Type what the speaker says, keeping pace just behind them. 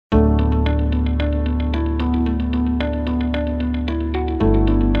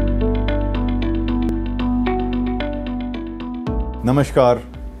Namaskar,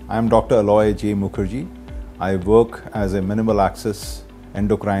 I am Dr. Aloy Mukherjee. I work as a minimal access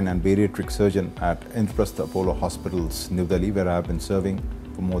endocrine and bariatric surgeon at Indraprastha Apollo Hospitals, New Delhi, where I have been serving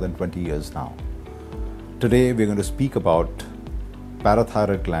for more than 20 years now. Today we're going to speak about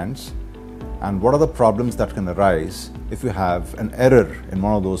parathyroid glands and what are the problems that can arise if you have an error in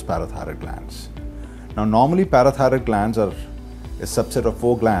one of those parathyroid glands. Now normally parathyroid glands are a subset of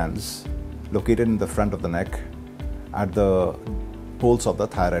 4 glands located in the front of the neck at the poles of the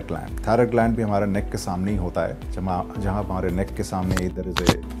thyroid gland. Thyroid gland भी हमारे neck के सामने ही होता है, जहाँ हमारे neck के सामने there is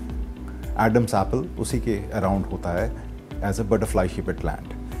a Adam's apple, उसी के around होता है as a butterfly-shaped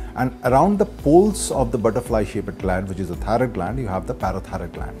gland. And around the poles of the butterfly-shaped gland, which is the thyroid gland, you have the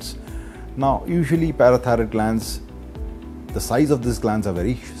parathyroid glands. Now, usually parathyroid glands, the size of these glands are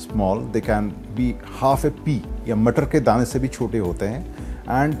very small. They can be half a pea या मटर के दाने से भी छोटे होते हैं.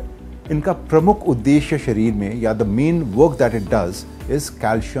 And इनका प्रमुख उद्देश्य शरीर में या the main work that it does is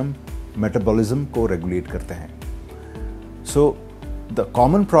calcium metabolism को रेगुलेट करते हैं. So the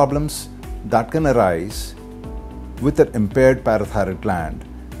common problems that can arise with an impaired parathyroid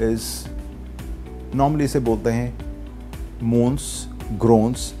gland is normally इसे बोलते हैं मोन्स,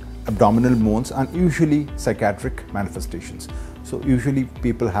 ग्रोन्स, abdominal moans, and usually psychiatric manifestations. So usually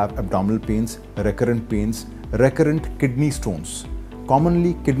people have abdominal pains, recurrent kidney stones.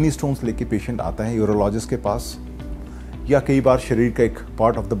 Commonly kidney stones लेके patient आता है urologist के पास, या कई बार शरीर का एक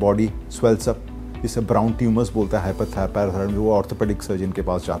part of the body swells up, जिसे ब्राउन ट्यूमर्स बोलता है हाइपरपाराथायरॉइडिज्म, वो ऑर्थोपेडिक सर्जन के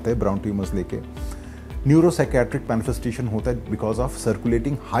पास जाते हैं ब्राउन ट्यूमर्स लेके. न्यूरोसाइकियाट्रिक मैनिफेस्टेशन होता है because of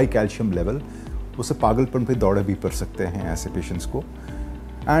circulating high calcium level, उससे पागलपन पे दौड़े भी पड़ सकते हैं ऐसे पेशेंट्स को.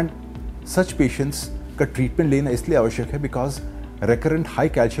 एंड सच पेशेंट्स का ट्रीटमेंट लेना इसलिए आवश्यक है because recurrent high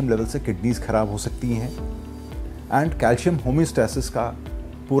calcium level से किडनीज खराब हो सकती हैं एंड कैल्शियम होमियोस्टैसिस का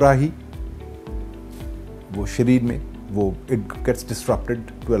पूरा ही वो शरीर में वो it gets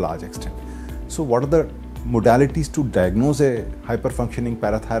disrupted to a large extent. So what are the modalities to diagnose A hyper functioning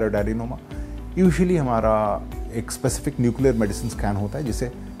parathyroid adenoma? Usually हमारा एक स्पेसिफिक न्यूक्लियर मेडिसिन स्कैन होता है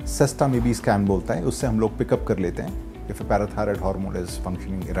जिसे सेस्टा में भी स्कैन बोलता है. उससे हम लोग पिकअप कर लेते हैं if a parathyroid hormone is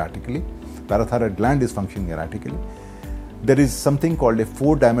functioning erratically, parathyroid gland is functioning erratically. There is something called a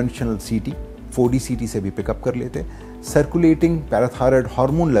 4-dimensional CT, 4D CT से भी पिकअप कर लेते हैं. सर्कुलेटिंग पैराथायरॉयड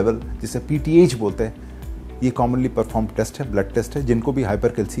हार्मोन लेवल जिसे PTH बोलते हैं, ये कॉमनली परफॉर्म टेस्ट है, ब्लड टेस्ट है. जिनको भी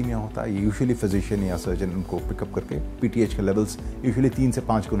हाइपरकैल्सीमिया होता है, ये यूजुअली फिजिशियन या सर्जन उनको पिकअप करके PTH के लेवल्स यूजुअली 3 से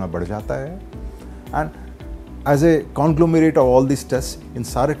 5 गुना बढ़ जाता है. And as a conglomerate of all this test, इन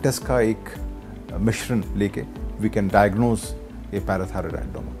सारे टेस्ट का एक मिश्रण लेके we can diagnose a parathyroid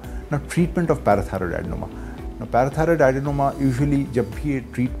adenoma. Now, treatment of parathyroid adenoma. Now, parathyroid adenoma usually जब भी ये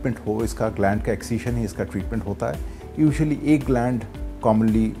treatment हो, इसका gland का excision ही इसका treatment होता है. Usually एक gland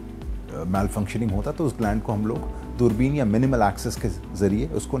commonly malfunctioning होता है, तो उस gland को हम लोग दूरबीन या minimal access के ज़रिए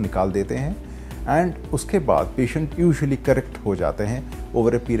उसको निकाल देते हैं and उसके बाद patient usually correct हो जाते हैं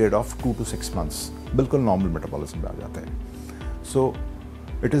over a period of 2 to 6 months. बिल्कुल normal metabolism में आ जाते हैं. So,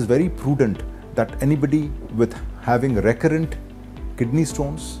 it is very prudent that anybody with having recurrent kidney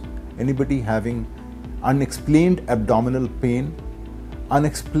stones, anybody having unexplained abdominal pain,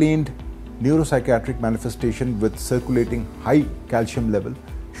 unexplained neuropsychiatric manifestation with circulating high calcium level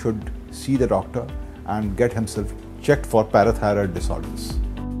should see the doctor and get himself checked for parathyroid disorders.